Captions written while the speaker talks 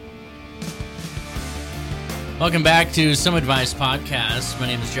Welcome back to Some Advice Podcast. My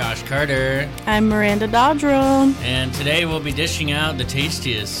name is Josh Carter. I'm Miranda Dodrell. And today we'll be dishing out the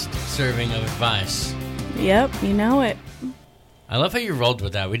tastiest serving of advice. Yep, you know it. I love how you rolled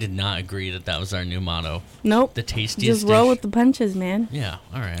with that. We did not agree that that was our new motto. Nope. The tastiest Just roll dish. with the punches, man. Yeah,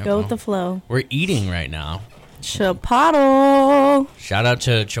 all right. Go with the flow. We're eating right now. Chipotle. Shout out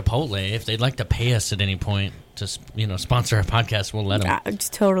to Chipotle. If they'd like to pay us at any point to sponsor our podcast, we'll let them.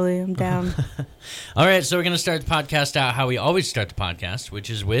 I'm down. All right, so we're going to start the podcast out how we always start the podcast, which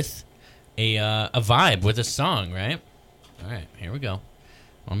is with a vibe, with a song, right? All right, here we go.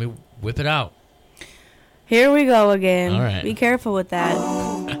 Let me whip it out. Here we go again. All right. Be careful with that.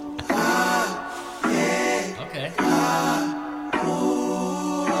 Okay.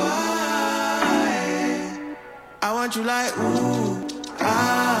 I want you like ooh,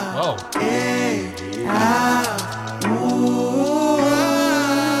 ah, Whoa. yeah, ah, ooh,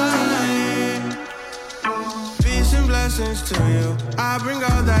 ah, yeah. Peace and blessings to you. I bring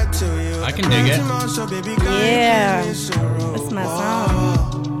all that to you. I can dig it. So baby, girl, Yeah. That's my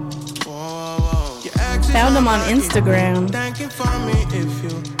song. Found him on Instagram. Thanking for me if you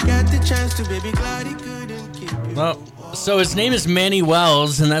get the chance to, baby, glad he couldn't keep you. Well, so his name is Manny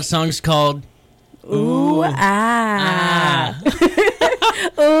Wells, and that song's called Ooh, ah.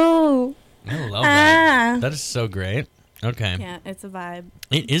 Ooh. I love that. That is so great. Okay. Yeah, it's a vibe.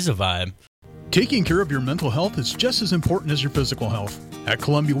 It is a vibe. Taking care of your mental health is just as important as your physical health. At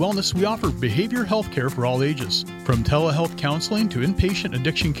Columbia Wellness, we offer behavior health care for all ages. From telehealth counseling to inpatient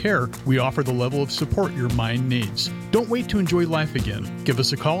addiction care, we offer the level of support your mind needs. Don't wait to enjoy life again. Give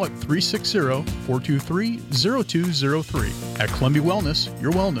us a call at 360-423-0203. At Columbia Wellness,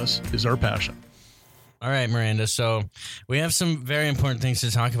 your wellness is our passion. All right, Miranda. So we have some very important things to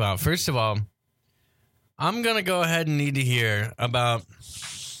talk about. First of all, I'm going to go ahead and need to hear about...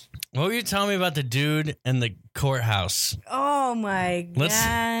 What were you telling me about the dude and the courthouse? Oh, my God.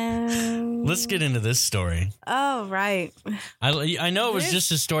 Let's get into this story. Oh, right. I know it was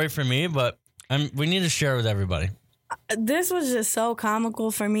just a story for me, but we need to share it with everybody. This was just so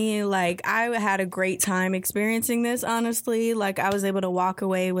comical for me. Like, I had a great time experiencing this, honestly. Like, I was able to walk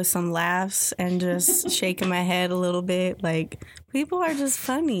away with some laughs and just shaking my head a little bit. Like, people are just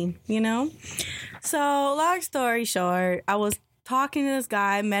funny, you know? So, long story short, I was talking to this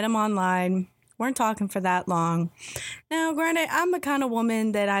guy, met him online. Weren't talking for that long. Now, granted, I'm the kind of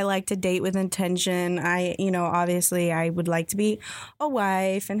woman that I like to date with intention. Obviously, I would like to be a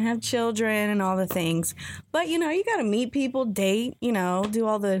wife and have children and all the things. But, you got to meet people, date, do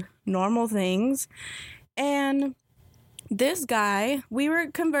all the normal things. And this guy, we were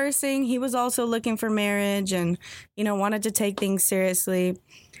conversing. He was also looking for marriage and, wanted to take things seriously.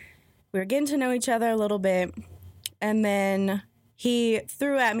 We were getting to know each other a little bit. And then he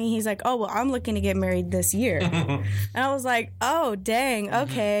threw at me, he's like, oh, well, I'm looking to get married this year. And I was like, oh, dang,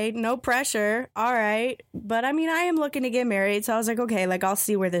 okay, no pressure, all right. But, I am looking to get married, so I was like, okay, I'll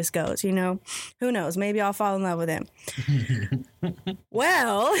see where this goes, Who knows? Maybe I'll fall in love with him.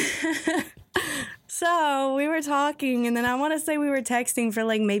 Well, so we were talking, and then I want to say we were texting for,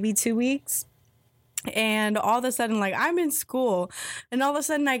 maybe 2 weeks. And all of a sudden, I'm in school, and all of a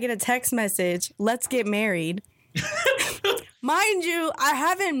sudden I get a text message, let's get married. Mind you, I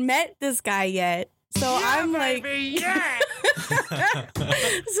haven't met this guy yet. So I'm baby, yeah.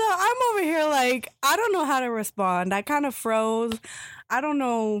 So I'm over here I don't know how to respond. I kind of froze. I don't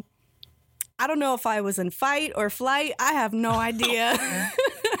know if I was in fight or flight. I have no idea.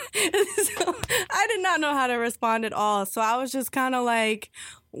 So I did not know how to respond at all. So I was just kind of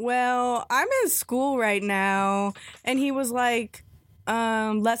well, I'm in school right now. And he was like,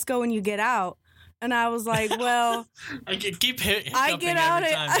 let's go when you get out. And I was like, well, I can keep hiccuping I get out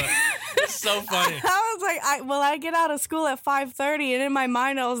every time, but it's so funny. I was like, I get out of school at 5:30, and in my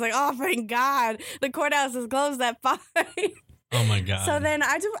mind, I was like, oh, thank God, the courthouse is closed at 5. Oh my God. So then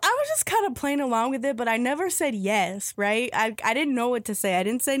I was just kind of playing along with it, but I never said yes, right? I didn't know what to say. I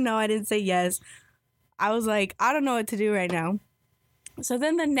didn't say no. I didn't say yes. I was like, I don't know what to do right now. So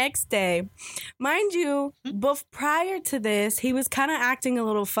then the next day, mind you, prior to this, he was kind of acting a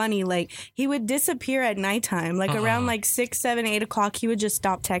little funny. He would disappear at nighttime, around 6, 7, 8 o'clock. He would just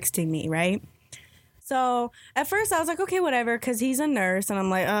stop texting me, right? So at first I was like, okay, whatever, because he's a nurse. And I'm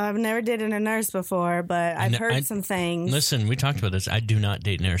like, oh, I've never dated a nurse before, but I've heard some things. Listen, we talked about this. I do not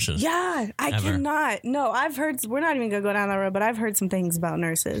date nurses. Yeah, I cannot. No, I've heard, we're not even going to go down that road, but I've heard some things about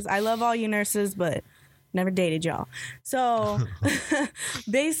nurses. I love all you nurses, but never dated y'all. So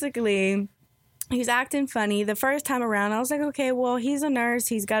basically, He's acting funny. The first time around, I was like, okay, well, he's a nurse.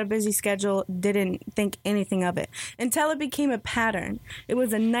 He's got a busy schedule. Didn't think anything of it until it became a pattern. It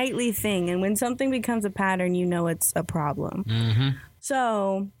was a nightly thing. And when something becomes a pattern, you know it's a problem. Mm-hmm.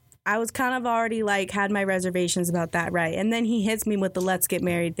 So I was kind of already like had my reservations about that, right? And then he hits me with the let's get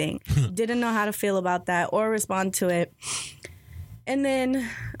married thing. Didn't know how to feel about that or respond to it. And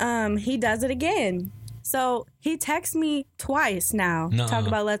then he does it again. So he texts me twice now, talk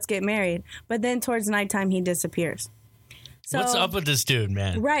about let's get married. But then towards nighttime, he disappears. So, what's up with this dude,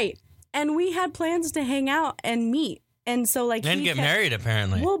 man? Right. And we had plans to hang out and meet. And so like and get married,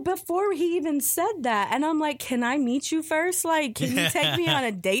 apparently. Well, before he even said that. And I'm like, can I meet you first? Like, can you take me on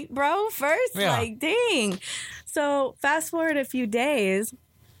a date, bro, first? Yeah. Like, dang. So fast forward a few days.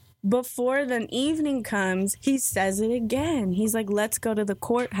 Before the evening comes, he says it again. He's like, let's go to the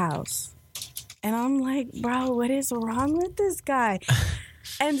courthouse. And I'm like, bro, what is wrong with this guy?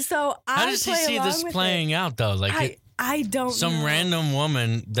 And so how does he see this playing out, though? Like, I don't know. Some random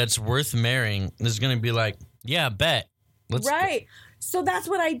woman that's worth marrying is going to be like, yeah, bet. Let's right. So that's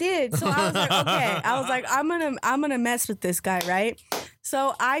what I did. So I was like, okay. I was like, I'm gonna mess with this guy, right?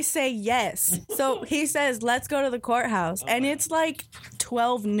 So I say yes. So he says, let's go to the courthouse. And it's like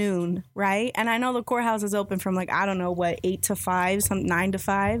 12 noon, right? And I know the courthouse is open from like, I don't know what, 8 to 5, 9 to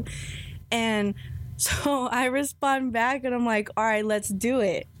 5. And so I respond back and I'm like, all right, let's do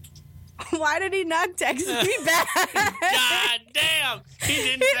it. Why did he not text me back? God damn. He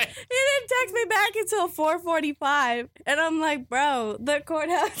didn't text me back until 4:45. And I'm like, bro, the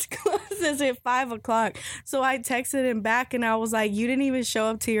courthouse closes at 5 o'clock. So I texted him back and I was like, you didn't even show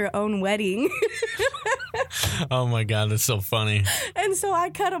up to your own wedding. Oh my God, that's so funny. And so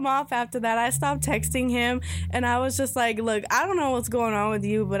I cut him off after that. I stopped texting him and I was just like, look, I don't know what's going on with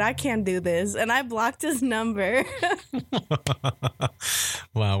you, but I can't do this. And I blocked his number.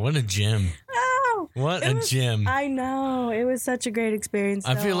 Wow, what a gem. Oh, what a gem. I know. It was such a great experience.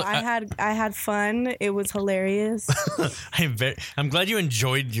 I feel like I had fun. It was hilarious. I'm glad you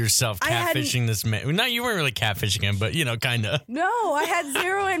enjoyed yourself catfishing this man. No, you weren't really catfishing him, but kind of. No, I had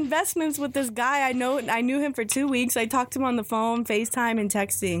zero investments with this guy. I knew him for 2 weeks. I talked to him on the phone, FaceTime, and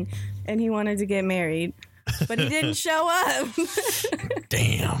texting, and he wanted to get married, but he didn't show up.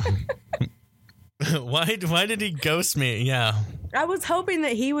 Damn. Why did he ghost me? Yeah. I was hoping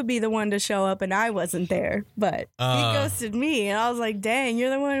that he would be the one to show up and I wasn't there, but he ghosted me. And I was like, dang, you're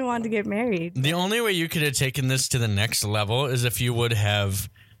the one who wanted to get married. The only way you could have taken this to the next level is if you would have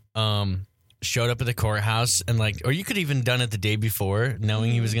showed up at the courthouse and or you could have even done it the day before,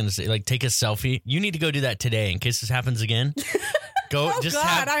 knowing he was going to say, take a selfie. You need to go do that today in case this happens again. Go, oh just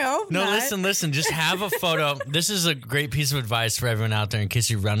God, I hope no, not. listen. Just have a photo. This is a great piece of advice for everyone out there in case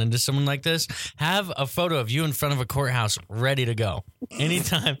you run into someone like this. Have a photo of you in front of a courthouse ready to go.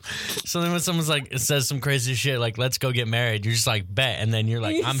 Anytime. So then when someone's says some crazy shit let's go get married, you're just bet. And then you're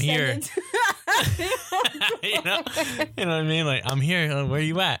I'm here. You know what I mean? I'm here. Where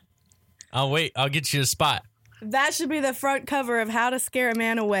you at? I'll wait. I'll get you a spot. That should be the front cover of How to Scare a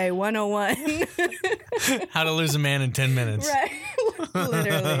Man Away 101. How to lose a man in 10 minutes. Right.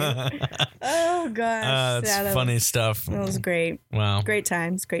 Literally. Oh, gosh. That's funny stuff. That was great. Wow. Great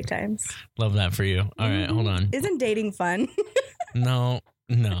times. Great times. Love that for you. All right, hold on. Isn't dating fun? No.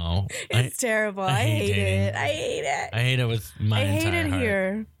 It's terrible. I hate it. I hate it. I hate it with my entire heart. I hate it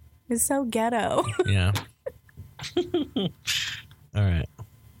here. It's so ghetto. Yeah. All right.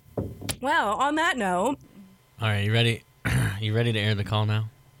 Well, on that note. All right, you ready? You ready to air the call now?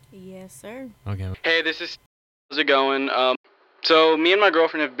 Yes, sir. Okay. Hey, how's it going? So me and my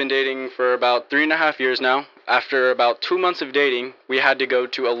girlfriend have been dating for about 3.5 years now. After about 2 months of dating, we had to go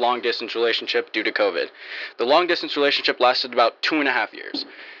to a long-distance relationship due to COVID. The long-distance relationship lasted about 2.5 years.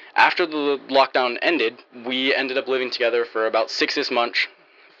 After the lockdown ended, we ended up living together for about 6 months,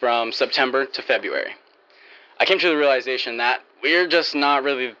 from September to February. I came to the realization that we're just not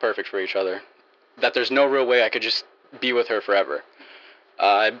really perfect for each other. That there's no real way I could just be with her forever.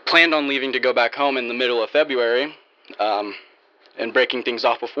 I planned on leaving to go back home in the middle of February, and breaking things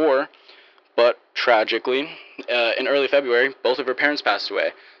off before, but tragically, in early February, both of her parents passed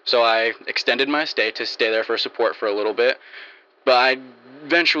away. So I extended my stay to stay there for support for a little bit, but I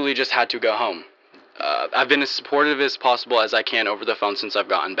eventually just had to go home. I've been as supportive as possible as I can over the phone since I've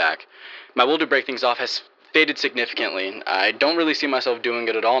gotten back. My will to break things off has faded significantly. I don't really see myself doing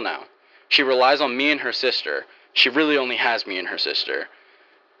it at all now. She relies on me and her sister. She really only has me and her sister.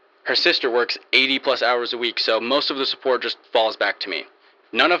 Her sister works 80 plus hours a week, so most of the support just falls back to me.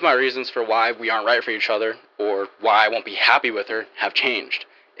 None of my reasons for why we aren't right for each other, or why I won't be happy with her, have changed.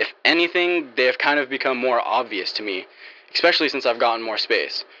 If anything, they have kind of become more obvious to me, especially since I've gotten more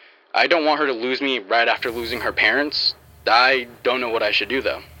space. I don't want her to lose me right after losing her parents. I don't know what I should do,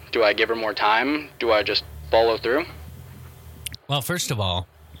 though. Do I give her more time? Do I just follow through? Well, first of all,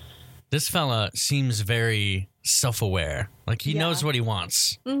 this fella seems very self-aware. Like, he knows what he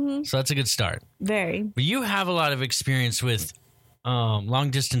wants. Mm-hmm. So that's a good start. Very. But you have a lot of experience with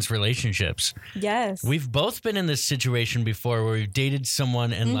long-distance relationships. Yes. We've both been in this situation before where we've dated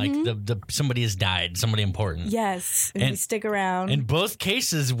someone and, like, the somebody has died, somebody important. Yes. And you stick around. In both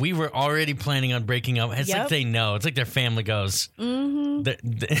cases, we were already planning on breaking up. It's like they know. It's like their family goes. Mm-hmm.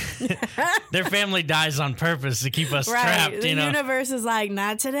 Their family dies on purpose to keep us trapped. The universe is like,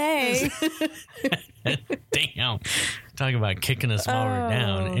 not today. Damn. Talking about kicking us while we're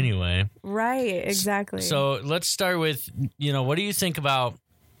down. Anyway. Right, exactly. So let's start with, what do you think about,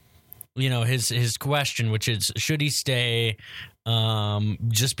 his question, which is, should he stay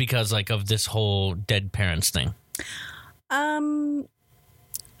just because, like, of this whole dead parents thing? I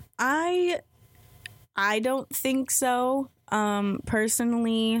don't think so.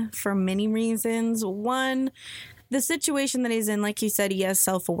 Personally, for many reasons. One, the situation that he's in, like you said, he has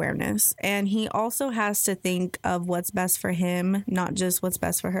self-awareness, and he also has to think of what's best for him, not just what's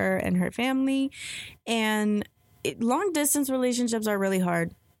best for her and her family. And long-distance relationships are really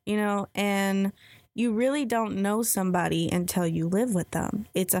hard, and you really don't know somebody until you live with them.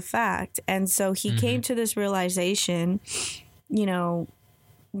 It's a fact. And so he came to this realization,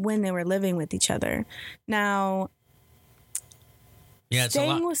 when they were living with each other. Now,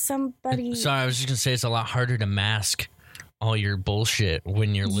 staying with somebody. Sorry, I was just going to say it's a lot harder to mask all your bullshit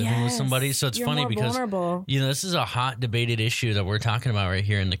when you're living with somebody. So it's funny because, vulnerable. This is a hot debated issue that we're talking about right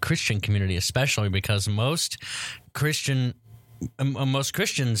here in the Christian community, especially because most Christians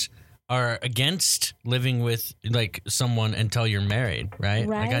are against living with, like, someone until you're married, right?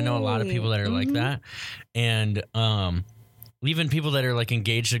 Like, I know a lot of people that are like that. And, even people that are, like,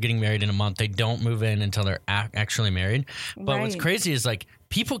 engaged or getting married in a month, they don't move in until they're actually married. But what's crazy is, like,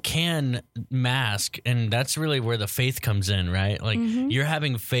 people can mask, and that's really where the faith comes in, right? Like, you're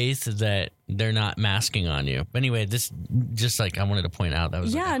having faith that they're not masking on you. But anyway, this just, like, I wanted to point out that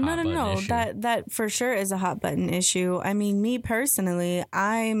was like a hot button issue. That for sure is a hot button issue. I mean, me personally,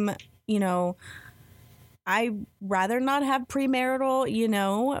 I'd rather not have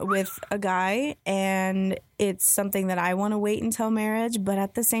premarital, with a guy, and it's something that I want to wait until marriage. But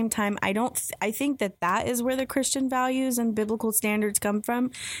at the same time, I think that is where the Christian values and biblical standards come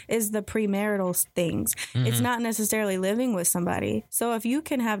from, is the premarital things. It's not necessarily living with somebody. So if you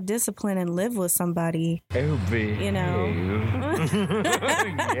can have discipline and live with somebody, if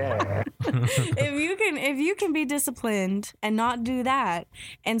you can be disciplined and not do that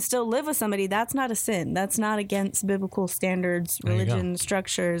and still live with somebody, that's not a sin. That's not against biblical standards, religion,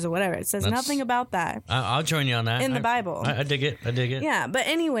 structures, or whatever. It says nothing about that. I'll join you on that. In the Bible. I dig it. Yeah, but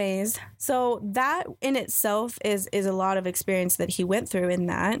anyways, so that in itself is a lot of experience that he went through in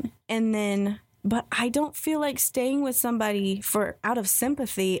that. And then, but I don't feel like staying with somebody out of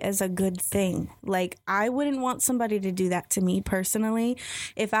sympathy is a good thing. Like, I wouldn't want somebody to do that to me personally.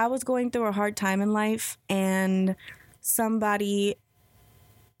 If I was going through a hard time in life and somebody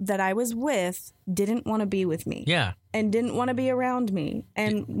that I was with didn't want to be with me. Yeah. And didn't want to be around me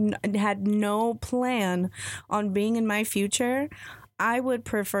and had no plan on being in my future, I would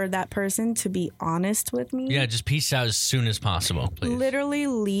prefer that person to be honest with me. Yeah, just peace out as soon as possible, please. Literally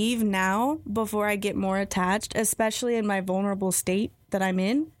leave now before I get more attached, especially in my vulnerable state that I'm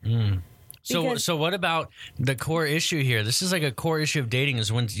in. So what about the core issue here? This is like a core issue of dating,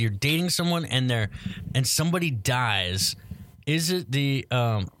 is when you're dating someone and somebody dies. Is it the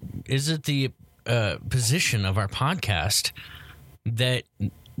position of our podcast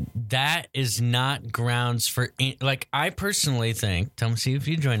that is not grounds for, like, I personally think, see if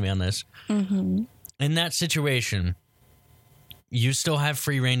you join me on this. In that situation, you still have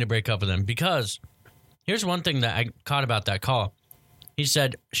free reign to break up with them, because here's one thing that I caught about that call. He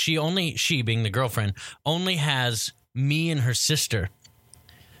said she being the girlfriend only has me and her sister.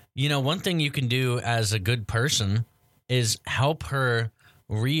 One thing you can do as a good person is help her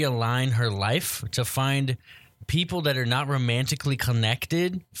realign her life to find people that are not romantically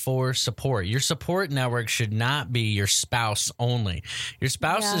connected for support. Your support network should not be your spouse only.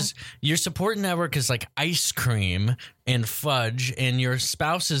 Your support network is like ice cream and fudge, and your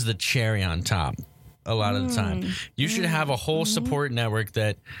spouse is the cherry on top a lot of the time. You should have a whole support network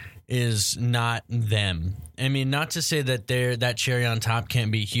that is not them. I mean, not to say that that cherry on top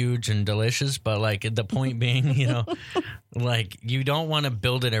can't be huge and delicious, but like the point being, you know, like you don't want to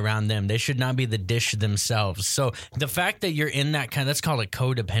build it around them. They should not be the dish themselves. So the fact that you're in that that's called a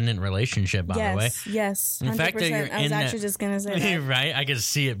codependent relationship, by the way. Yes, 100%. The fact that you're I was actually just going to say that. Right? I can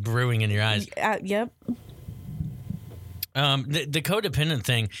see it brewing in your eyes. Yep. The codependent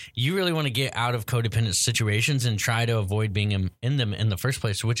thing, you really want to get out of codependent situations and try to avoid being in them in the first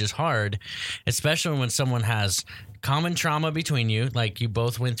place, which is hard, especially when someone has common trauma between you, like you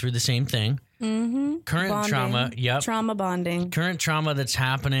both went through the same thing. Mm-hmm. Current bonding. trauma, yep. Trauma bonding. Current trauma that's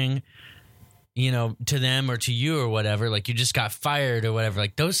happening, you know, to them or to you or whatever, like you just got fired or whatever.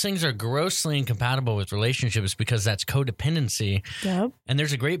 Like those things are grossly incompatible with relationships because that's codependency. Yep. And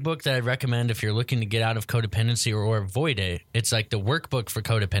there's a great book that I recommend if you're looking to get out of codependency or avoid it. It's like the workbook for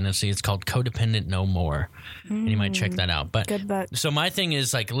codependency. It's called Codependent No More. And you might check that out. But good book. So my thing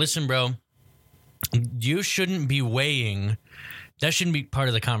is like, listen, bro, you shouldn't be weighing. That shouldn't be part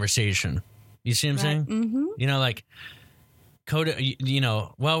of the conversation. You see what I'm saying? Mm-hmm. You know, like, you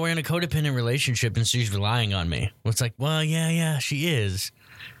know, well, we're in a codependent relationship and she's relying on me. Well, it's like, well, yeah, she is.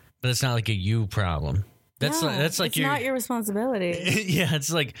 But it's not like a you problem. That's like it's not your responsibility. Yeah,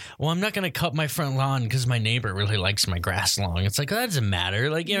 it's like, well, I'm not going to cut my front lawn because my neighbor really likes my grass long. It's like, that doesn't matter.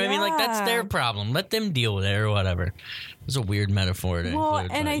 Like, you know what I mean? Like, that's their problem. Let them deal with it or whatever. It's a weird metaphor to include,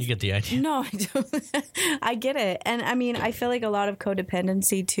 but you get the idea. No, I don't. I get it. And I mean, I feel like a lot of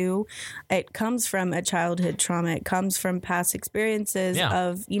codependency too, it comes from a childhood trauma. It comes from past experiences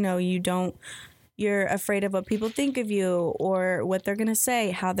of, you know, you're afraid of what people think of you or what they're going to say,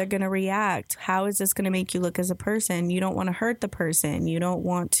 how they're going to react. How is this going to make you look as a person? You don't want to hurt the person. You don't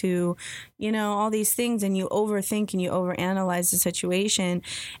want to, you know, all these things. And you overthink and you overanalyze the situation.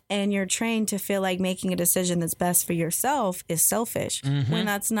 And you're trained to feel like making a decision that's best for yourself is selfish when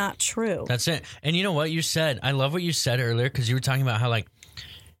that's not true. That's it. And you know what you said? I love what you said earlier because you were talking about how like,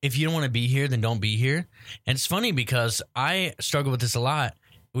 if you don't want to be here, then don't be here. And it's funny because I struggle with this a lot.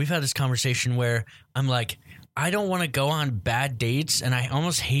 We've had this conversation where I'm like, I don't want to go on bad dates, and I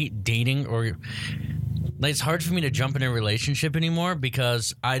almost hate dating, or like it's hard for me to jump in a relationship anymore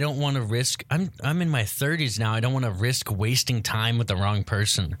because I don't want to risk. I'm in my 30s now. I don't want to risk wasting time with the wrong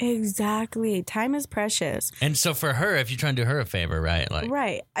person. Exactly. Time is precious. And so for her, if you're trying to do her a favor, right? Like,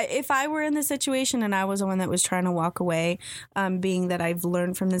 right. If I were in the situation and I was the one that was trying to walk away, being that I've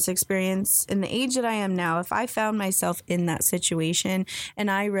learned from this experience in the age that I am now, if I found myself in that situation and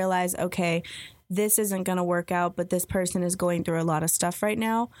I realized, okay, this isn't going to work out, but this person is going through a lot of stuff right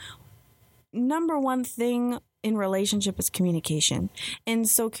now. Number one thing in relationship is communication. And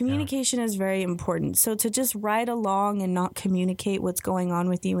so communication is very important. So to just ride along and not communicate what's going on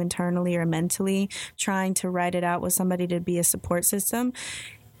with you internally or mentally, trying to ride it out with somebody to be a support system,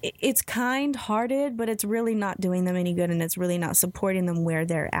 it's kind-hearted, but it's really not doing them any good, and it's really not supporting them where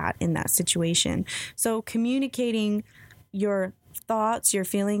they're at in that situation. So communicating your thoughts, your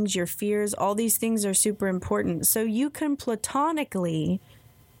feelings, your fears, all these things are super important. So you can platonically,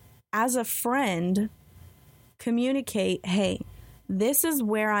 as a friend, communicate, hey, this is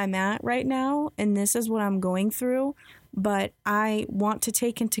where I'm at right now, and this is what I'm going through, but I want to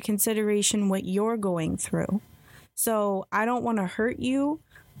take into consideration what you're going through. So I don't want to hurt you,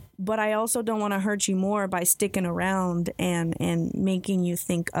 but I also don't want to hurt you more by sticking around and making you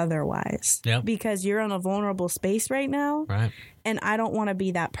think otherwise. Yep. Because you're in a vulnerable space right now. right. And I don't want to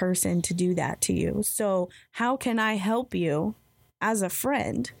be that person to do that to you. So how can I help you as a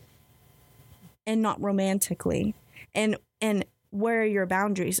friend and not romantically? And where are your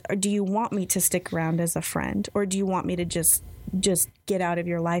boundaries? Or do you want me to stick around as a friend? Or do you want me to just get out of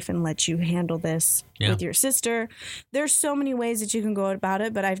your life and let you handle this with your sister? There's so many ways that you can go about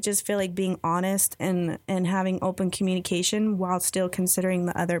it, but I just feel like being honest and having open communication while still considering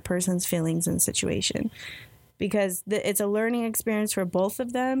the other person's feelings and situation, because it's a learning experience for both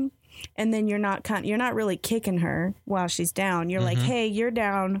of them. And then you're not really kicking her while she's down. You're like, hey, you're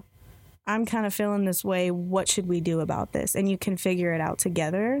down. I'm kind of feeling this way. What should we do about this? And you can figure it out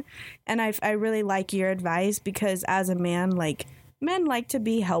together. And I really like your advice, because as a man, like, men like to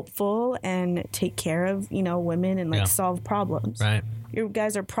be helpful and take care of, women and solve problems. Right. You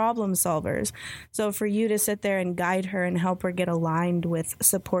guys are problem solvers. So for you to sit there and guide her and help her get aligned with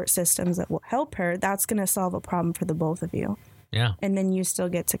support systems that will help her, that's going to solve a problem for the both of you. Yeah. And then you still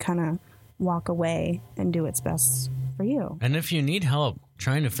get to kind of walk away and do what's best for you. And if you need help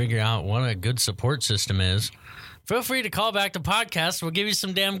trying to figure out what a good support system is, feel free to call back the podcast. We'll give you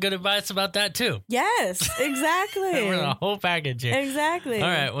some damn good advice about that too. Yes, exactly. We're the whole package here. Exactly. All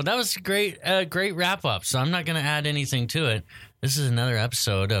right. Well, that was great wrap up. So I'm not going to add anything to it. This is another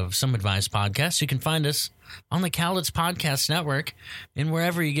episode of Some Advice Podcast. You can find us on the Cowlitz Podcast Network and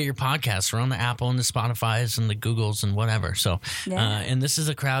wherever you get your podcasts. We're on the Apple and the Spotifys and the Googles and whatever. So, and this is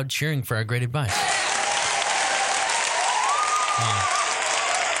a crowd cheering for our great advice.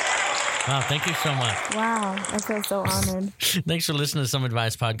 Wow, thank you so much. Wow, I feel so honored. Thanks for listening to Some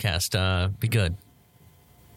Advice Podcast. Be good.